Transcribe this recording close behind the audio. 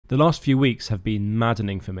The last few weeks have been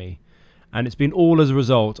maddening for me, and it's been all as a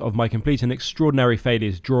result of my complete and extraordinary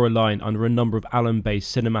failure to draw a line under a number of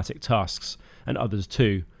Alan-based cinematic tasks, and others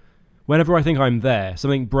too. Whenever I think I'm there,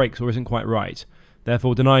 something breaks or isn't quite right,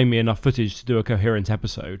 therefore denying me enough footage to do a coherent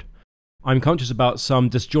episode. I'm conscious about some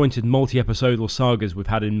disjointed multi-episodal sagas we've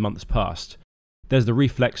had in months past. There's the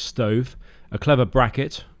reflex stove, a clever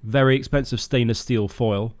bracket, very expensive stainless steel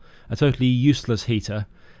foil, a totally useless heater,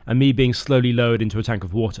 and me being slowly lowered into a tank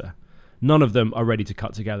of water. None of them are ready to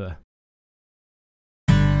cut together.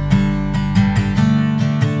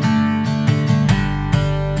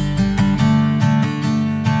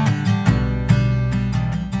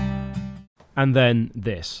 And then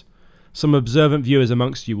this. Some observant viewers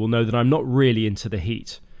amongst you will know that I'm not really into the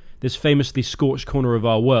heat. This famously scorched corner of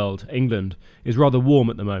our world, England, is rather warm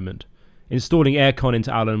at the moment. Installing aircon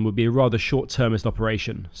into Alan would be a rather short-termist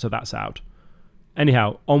operation, so that's out.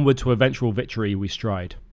 Anyhow, onward to eventual victory we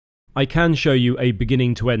stride. I can show you a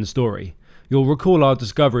beginning-to-end story. You'll recall our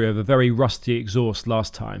discovery of a very rusty exhaust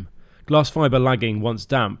last time. Glassfibre lagging once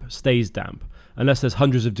damp stays damp, unless there's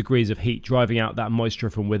hundreds of degrees of heat driving out that moisture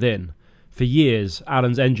from within. For years,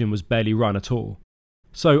 Alan's engine was barely run at all.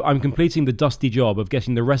 So I'm completing the dusty job of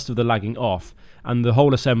getting the rest of the lagging off and the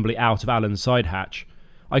whole assembly out of Alan's side hatch.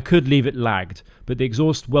 I could leave it lagged, but the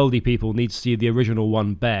exhaust weldy people need to see the original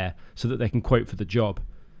one bare so that they can quote for the job.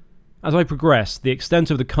 As I progressed, the extent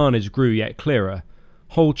of the carnage grew yet clearer.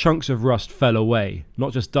 Whole chunks of rust fell away,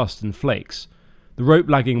 not just dust and flakes. The rope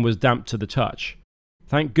lagging was damp to the touch.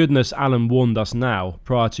 Thank goodness Alan warned us now,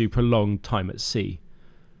 prior to prolonged time at sea.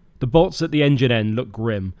 The bolts at the engine end looked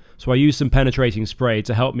grim, so I used some penetrating spray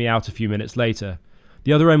to help me out a few minutes later.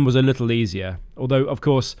 The other end was a little easier, although, of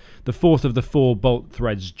course, the fourth of the 4 bolt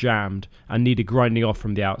threads jammed and needed grinding off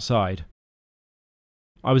from the outside.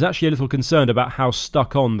 I was actually a little concerned about how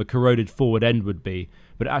stuck on the corroded forward end would be,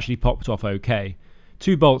 but it actually popped off okay.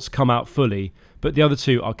 2 bolts come out fully, but the other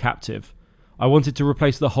 2 are captive. I wanted to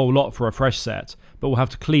replace the whole lot for a fresh set, but we'll have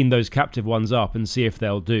to clean those captive ones up and see if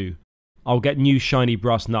they'll do. I'll get new shiny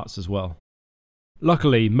brass nuts as well.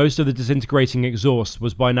 Luckily, most of the disintegrating exhaust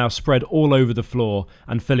was by now spread all over the floor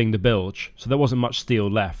and filling the bilge, so there wasn't much steel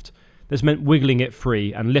left. This meant wiggling it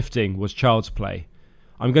free, and lifting was child's play.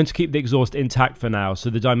 I'm going to keep the exhaust intact for now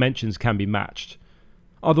so the dimensions can be matched.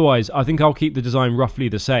 Otherwise, I think I'll keep the design roughly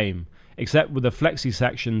the same, except with a flexi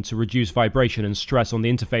section to reduce vibration and stress on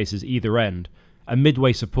the interfaces either end, a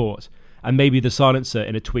midway support, and maybe the silencer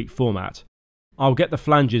in a tweaked format. I'll get the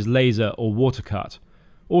flanges laser or water cut.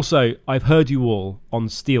 Also, I've heard you all on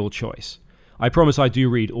steel choice. I promise I do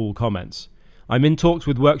read all comments. I'm in talks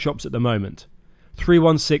with workshops at the moment.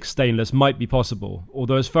 316 stainless might be possible,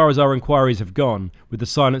 although as far as our inquiries have gone, with the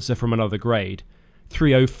silencer from another grade,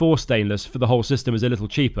 304 stainless for the whole system is a little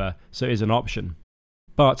cheaper, so it is an option.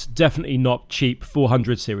 But definitely not cheap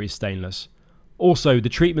 400 series stainless. Also, the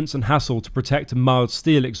treatments and hassle to protect a mild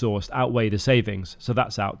steel exhaust outweigh the savings, so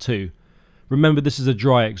that's out too. Remember, this is a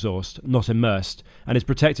dry exhaust, not immersed, and is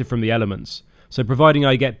protected from the elements, so providing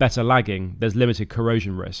I get better lagging, there's limited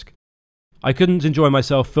corrosion risk. I couldn't enjoy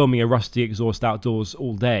myself filming a rusty exhaust outdoors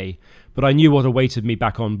all day, but I knew what awaited me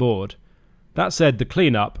back on board. That said, the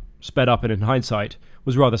cleanup, sped up and in hindsight,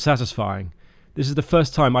 was rather satisfying. This is the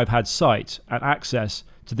first time I've had sight and access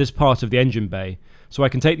to this part of the engine bay, so I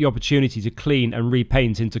can take the opportunity to clean and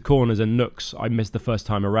repaint into corners and nooks I missed the first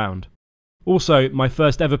time around. Also, my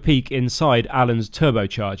first ever peek inside Alan's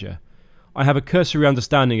turbocharger. I have a cursory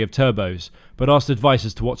understanding of turbos, but asked advice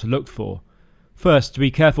as to what to look for. First, to be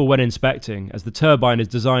careful when inspecting, as the turbine is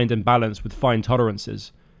designed and balanced with fine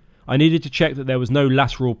tolerances. I needed to check that there was no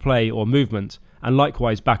lateral play or movement, and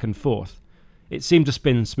likewise back and forth. It seemed to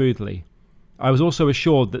spin smoothly. I was also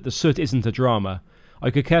assured that the soot isn't a drama. I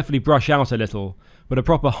could carefully brush out a little, but a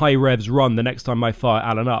proper high revs run the next time I fire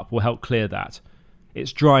Alan up will help clear that.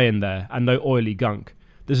 It's dry in there, and no oily gunk.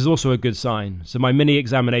 This is also a good sign, so my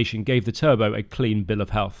mini-examination gave the turbo a clean bill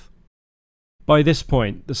of health. By this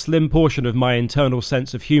point, the slim portion of my internal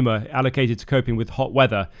sense of humour allocated to coping with hot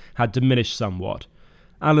weather had diminished somewhat.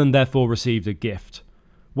 Alan therefore received a gift.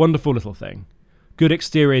 Wonderful little thing. Good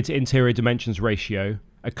exterior to interior dimensions ratio,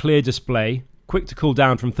 a clear display, quick to cool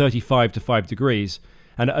down from 35 to 5 degrees,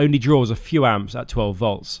 and it only draws a few amps at 12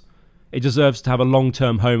 volts. It deserves to have a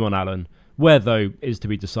long-term home on Alan. Where, though, is to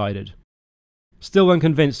be decided. Still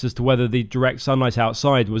unconvinced as to whether the direct sunlight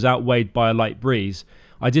outside was outweighed by a light breeze,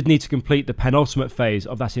 I did need to complete the penultimate phase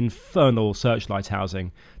of that infernal searchlight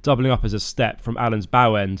housing, doubling up as a step from Alan's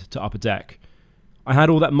bow end to upper deck. I had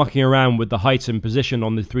all that mucking around with the height and position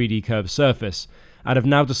on the 3D curved surface, and have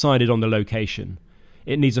now decided on the location.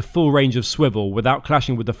 It needs a full range of swivel without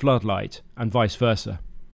clashing with the floodlight, and vice versa.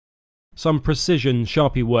 Some precision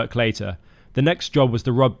Sharpie work later, the next job was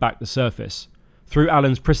to rub back the surface. Through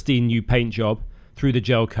Alan's pristine new paint job, through the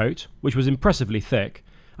gel coat, which was impressively thick,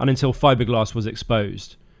 and until fiberglass was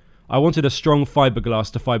exposed. I wanted a strong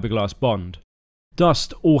fiberglass to fiberglass bond.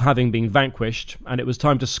 Dust all having been vanquished, and it was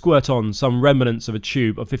time to squirt on some remnants of a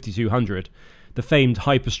tube of 5200, the famed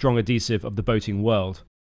hyper-strong adhesive of the boating world.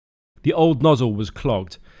 The old nozzle was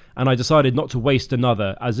clogged, and I decided not to waste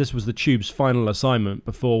another, as this was the tube's final assignment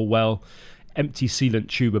before, well, empty sealant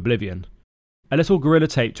tube oblivion. A little Gorilla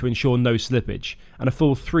Tape to ensure no slippage, and a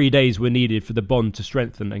full 3 days were needed for the bond to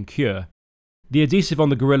strengthen and cure. The adhesive on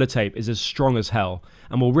the Gorilla Tape is as strong as hell,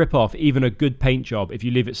 and will rip off even a good paint job if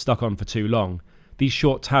you leave it stuck on for too long. These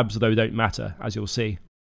short tabs though don't matter, as you'll see.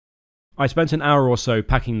 I spent an hour or so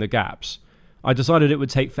packing the gaps. I decided it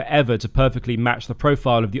would take forever to perfectly match the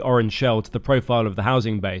profile of the orange shell to the profile of the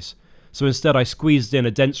housing base, so instead I squeezed in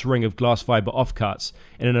a dense ring of Glassfibre offcuts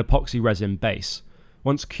in an epoxy resin base.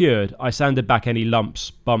 Once cured, I sanded back any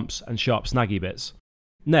lumps, bumps and sharp snaggy bits.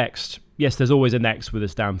 Next, yes there's always a next with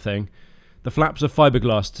this damn thing, the flaps of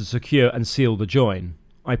fiberglass to secure and seal the join.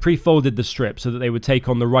 I pre-folded the strip so that they would take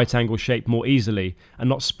on the right angle shape more easily and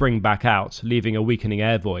not spring back out, leaving a weakening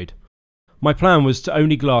air void. My plan was to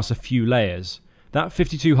only glass a few layers. That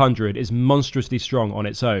 5200 is monstrously strong on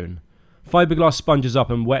its own. Fiberglass sponges up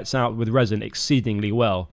and wets out with resin exceedingly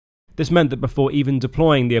well. This meant that before even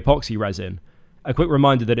deploying the epoxy resin, a quick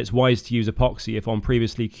reminder that it's wise to use epoxy if on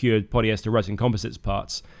previously cured polyester resin composites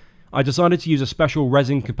parts, I decided to use a special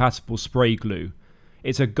resin-compatible spray glue.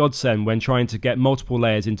 It's a godsend when trying to get multiple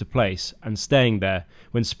layers into place and staying there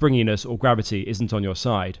when springiness or gravity isn't on your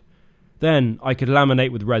side. Then I could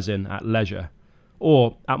laminate with resin at leisure,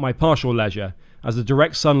 or at my partial leisure, as the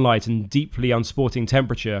direct sunlight and deeply unsporting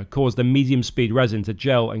temperature caused the medium-speed resin to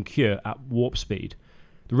gel and cure at warp speed.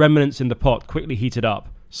 The remnants in the pot quickly heated up,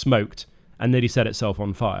 smoked, and nearly set itself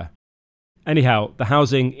on fire. Anyhow, the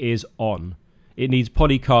housing is on. It needs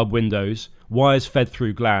polycarb windows, wires fed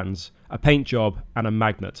through glands, a paint job and a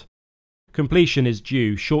magnet. Completion is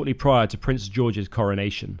due shortly prior to Prince George's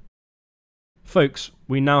coronation. Folks,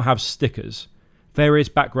 we now have stickers, various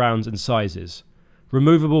backgrounds and sizes.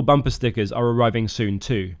 Removable bumper stickers are arriving soon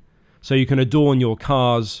too, so you can adorn your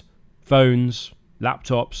cars, phones,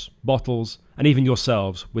 laptops, bottles, and even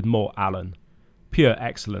yourselves with more Alan. Pure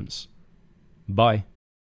excellence. Bye.